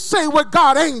before we say what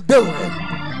God ain't doing.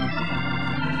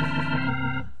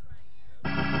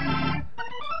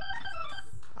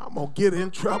 I'm going to get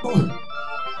in trouble.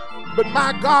 But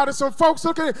my God, there's some folks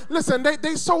looking at, listen,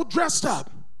 they so dressed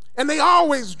up, and they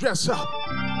always dress up.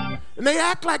 And they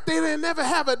act like they didn't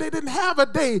have a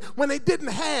day when they didn't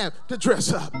have to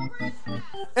dress up.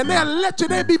 And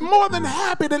they'll be more than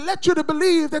happy to let you to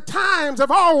believe that times have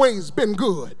always been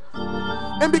good.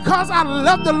 And because I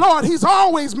love the Lord, he's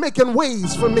always making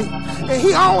ways for me. And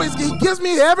he gives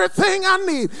me everything I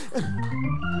need.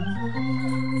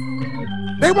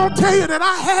 They won't tell you that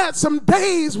I had some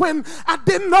days when I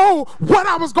didn't know what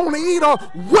I was going to eat or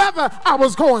whether I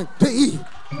was going to eat.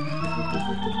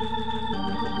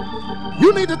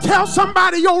 You need to tell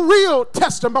somebody your real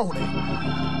testimony.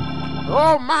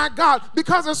 Oh my God,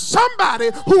 because of somebody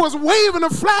who was waving a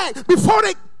flag before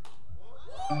they...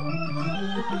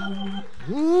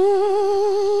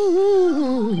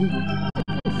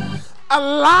 A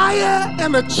liar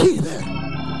and a cheater.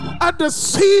 A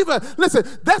deceiver. Listen,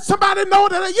 let somebody know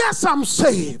that, yes, I'm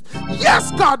saved.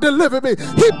 Yes, God delivered me.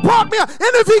 He brought me out.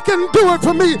 And if he can do it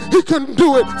for me, he can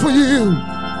do it for you.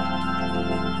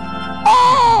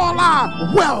 All all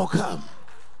are welcome.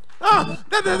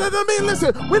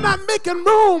 Listen, we're not making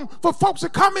room for folks to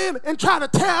come in and try to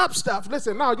tear up stuff.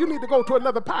 Listen, now you need to go to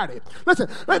another party. Listen,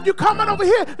 if you're coming over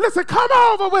here, listen, come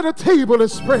over where the table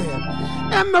is spread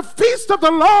and the feast of the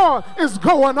Lord is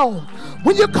going on.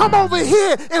 When you come over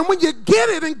here and when you get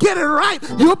it and get it right,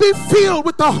 you'll be filled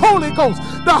with the Holy Ghost.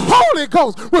 The Holy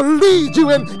Ghost will lead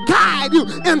you and guide you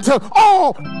into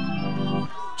all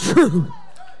truth.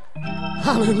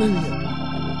 Hallelujah.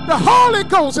 The Holy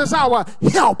Ghost is our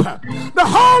helper. The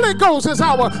Holy Ghost is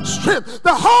our strength.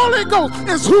 The Holy Ghost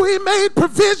is who he made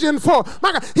provision for.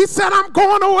 My God, he said, I'm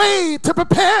going away to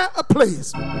prepare a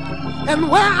place. And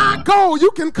where I go,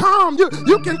 you can come.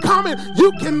 You can come and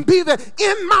you can be there.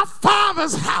 In my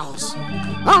Father's house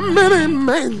are many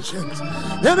mansions.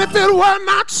 And if it were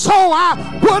not so,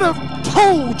 I would have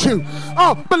told you.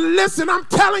 Oh, but listen, I'm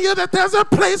telling you that there's a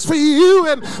place for you,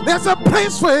 and there's a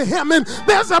place for him, and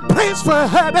there's a place for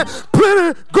her. That's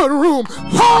plenty good room.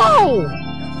 Oh,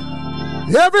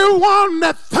 everyone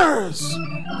that thirsts,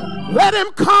 let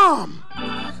him come.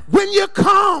 When you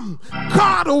come,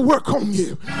 God will work on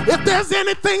you. If there's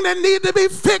anything that needs to be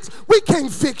fixed, we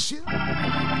can't fix you.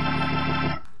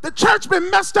 The church been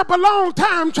messed up a long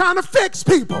time trying to fix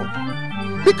people,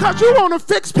 because you want to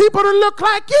fix people to look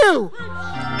like you,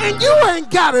 and you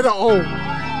ain't got it all.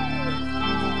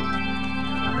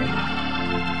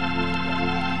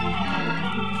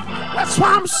 That's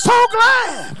why I'm so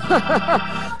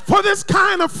glad for this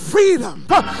kind of freedom,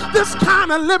 this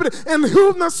kind of liberty, and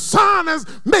whom the Son has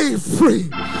made free.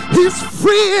 He's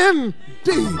free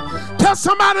indeed. Tell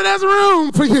somebody there's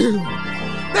room for you.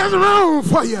 There's room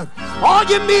for you. All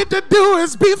you need to do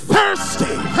is be thirsty.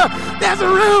 There's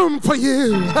room for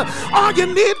you. All you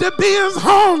need to be is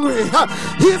hungry.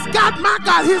 He's got, my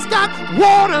God, he's got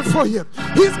water for you.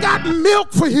 He's got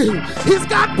milk for you. He's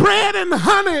got bread and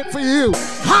honey for you.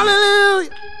 Hallelujah.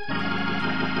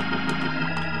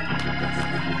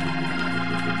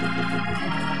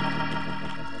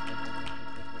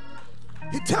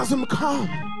 He tells him to come.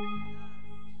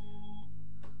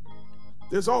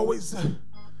 There's always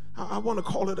I want to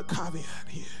call it a caveat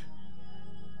here.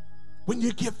 When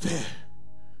you get there,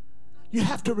 you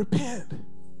have to repent.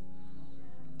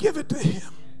 Give it to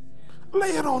him.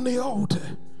 Lay it on the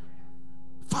altar.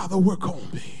 Father, work on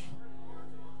me.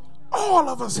 All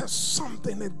of us have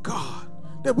something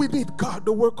that we need God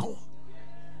to work on.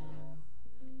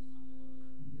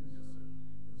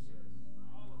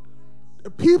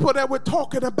 The people that we're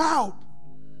talking about,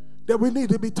 that we need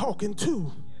to be talking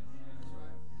to.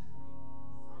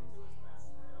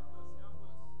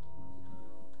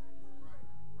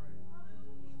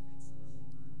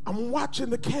 I'm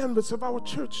watching the canvas of our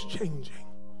church changing,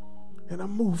 and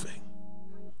I'm moving.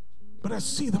 But I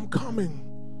see them coming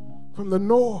from the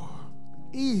north,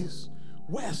 east,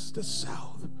 west, the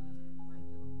south.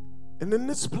 And in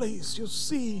this place, you'll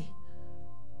see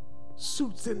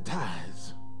suits and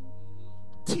ties,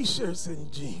 t-shirts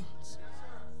and jeans,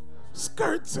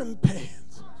 skirts and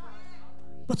pants.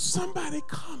 But somebody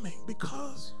coming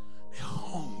because they're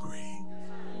hungry,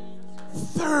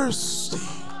 thirsty.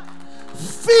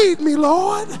 Feed me,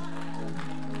 Lord,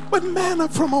 with manna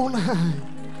from on high.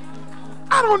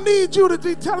 I don't need you to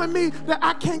be telling me that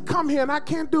I can't come here and I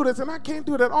can't do this and I can't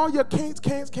do that. All your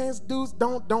can'ts, do's,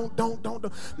 don't.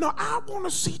 No, I want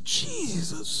to see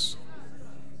Jesus.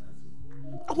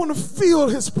 I want to feel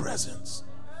his presence.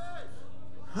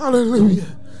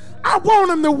 Hallelujah. I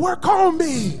want him to work on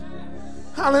me.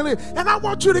 Hallelujah. And I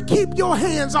want you to keep your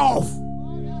hands off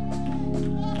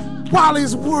while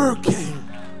he's working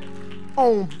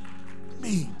on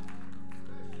me.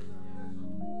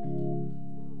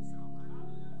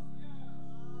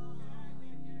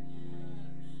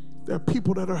 There are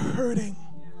people that are hurting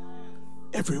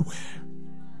everywhere.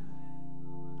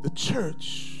 The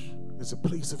church is a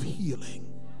place of healing.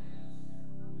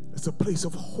 It's a place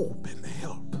of hope and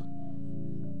help.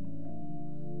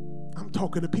 I'm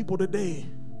talking to people today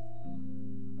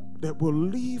that will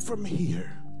leave from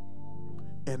here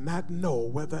and not know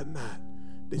whether or not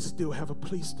they still have a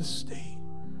place to stay.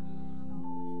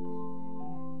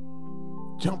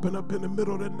 Jumping up in the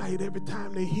middle of the night every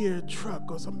time they hear a truck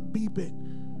or some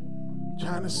beeping,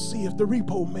 trying to see if the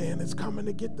repo man is coming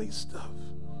to get their stuff.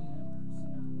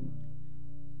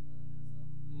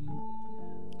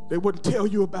 They wouldn't tell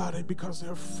you about it because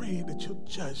they're afraid that you'll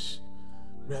judge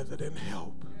rather than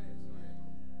help.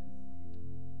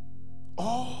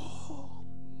 All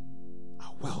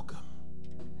are welcome.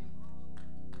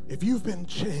 If you've been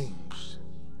changed,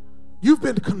 you've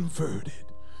been converted,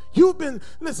 you've been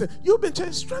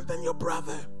changed, strengthen your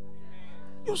brother,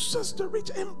 your sister,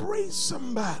 embrace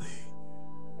somebody.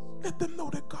 Let them know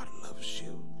that God loves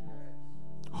you.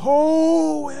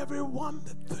 Oh, everyone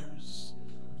that thirsts,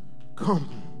 come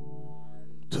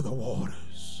to the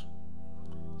waters.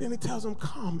 Then he tells them,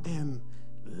 come and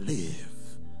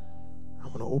live. I'm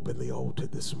going to open the altar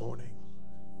this morning.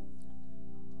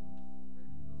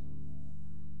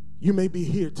 You may be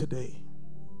here today.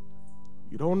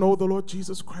 You don't know the Lord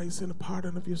Jesus Christ and the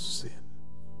pardon of your sin.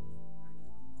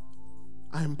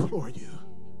 I implore you,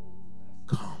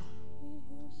 come.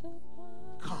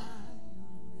 Come.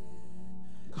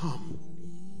 Come.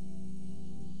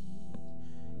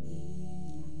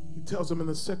 He tells them in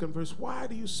the second verse, why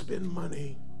do you spend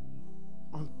money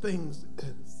on things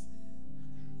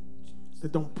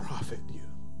that don't profit you?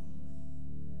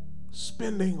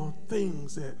 Spending on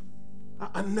things that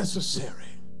are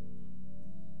unnecessary.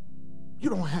 You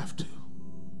don't have to.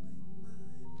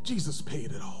 Jesus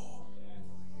paid it all.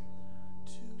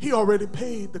 He already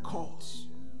paid the cost.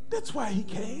 That's why he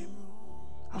came,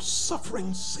 our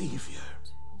suffering Savior.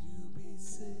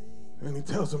 And he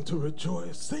tells them to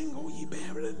rejoice. Sing, O ye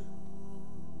barren.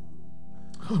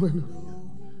 Hallelujah.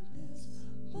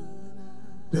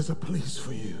 There's a place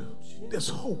for you. There's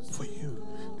hope for you.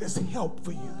 There's help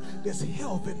for you. There's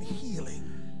health and healing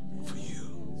for you.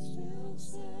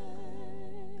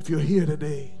 If you're here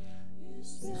today,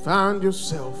 you found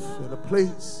yourself in a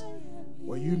place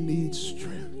where you need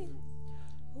strength.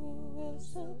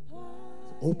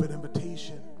 Open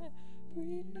invitation.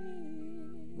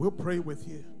 We'll pray with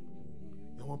you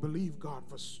and we'll believe God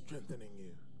for strengthening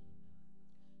you.